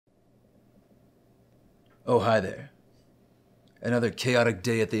Oh, hi there. Another chaotic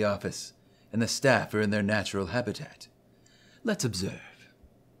day at the office, and the staff are in their natural habitat. Let's observe.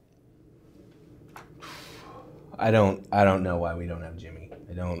 I don't know why we don't have Jimmy.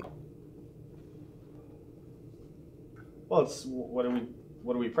 I don't. Well, it's what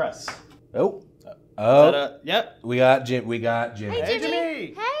do we press? Oh. Yep. We got Jimmy. Hey,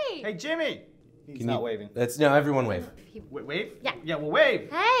 Jimmy. Hey! Hey, Jimmy. He's not waving. No, everyone wave. Wave? Yeah. Yeah, we'll wave.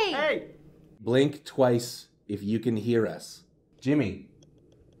 Hey! Hey! Blink twice if you can hear us. Jimmy.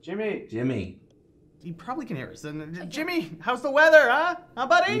 Jimmy. He probably can hear us. Jimmy, how's the weather, huh? Huh,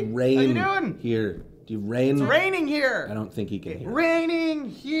 buddy? Rain How you doing? here. Do you rain? It's raining here. I don't think he can hear. Raining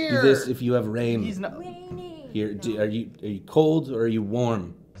here. Do this if you have rain. He's not. Raining. Here. Are you cold or are you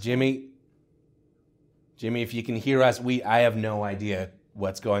warm? Jimmy, if you can hear us, I have no idea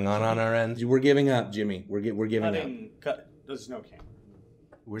what's going on our end. We're giving up, Jimmy. We're giving up. Cut. There's no camera.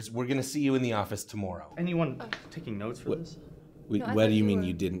 We're gonna see you in the office tomorrow. Anyone taking notes for this? No, I What thought do you you mean were.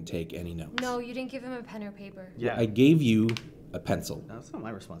 you didn't take any notes? No, you didn't give him a pen or paper. Yeah. I gave you a pencil. No, that's not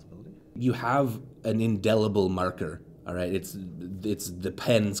my responsibility. You have an indelible marker. All right, it's the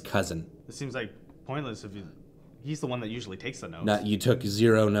pen's cousin. This seems like pointless if he's the one that usually takes the notes. Not you took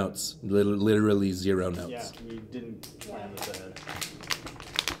 0 notes. Literally 0 notes. Yeah, we didn't plan this ahead.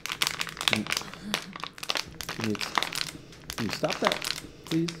 Can you stop that,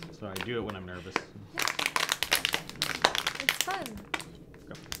 please? So I do it when I'm nervous. It's fun.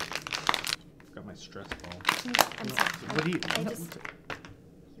 Got my stress ball. I'm sorry. What do you? I just...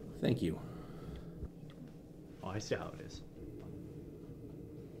 Thank you. Oh, I see how it is.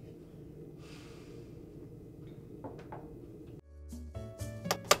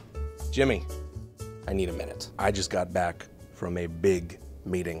 Jimmy, I need a minute. I just got back from a big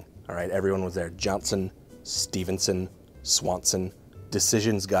meeting. All right, everyone was there. Johnson, Stevenson, Swanson.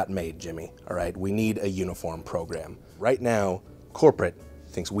 Decisions got made, Jimmy. All right, we need a uniform program. Right now, corporate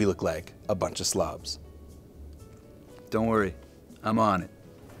thinks we look like a bunch of slobs. Don't worry, I'm on it.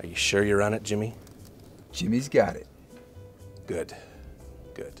 Are you sure you're on it, Jimmy? Jimmy's got it. Good.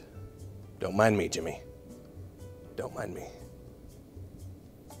 Don't mind me, Jimmy. Don't mind me.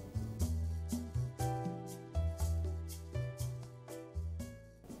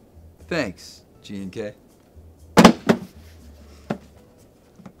 Thanks, G&K.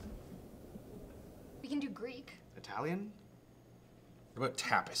 We can do Greek. Italian? What about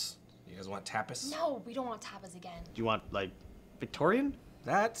tapas? You guys want tapas? No, we don't want tapas again. Do you want like Victorian?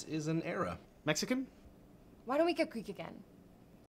 That is an era. Mexican? Why don't we get Greek again?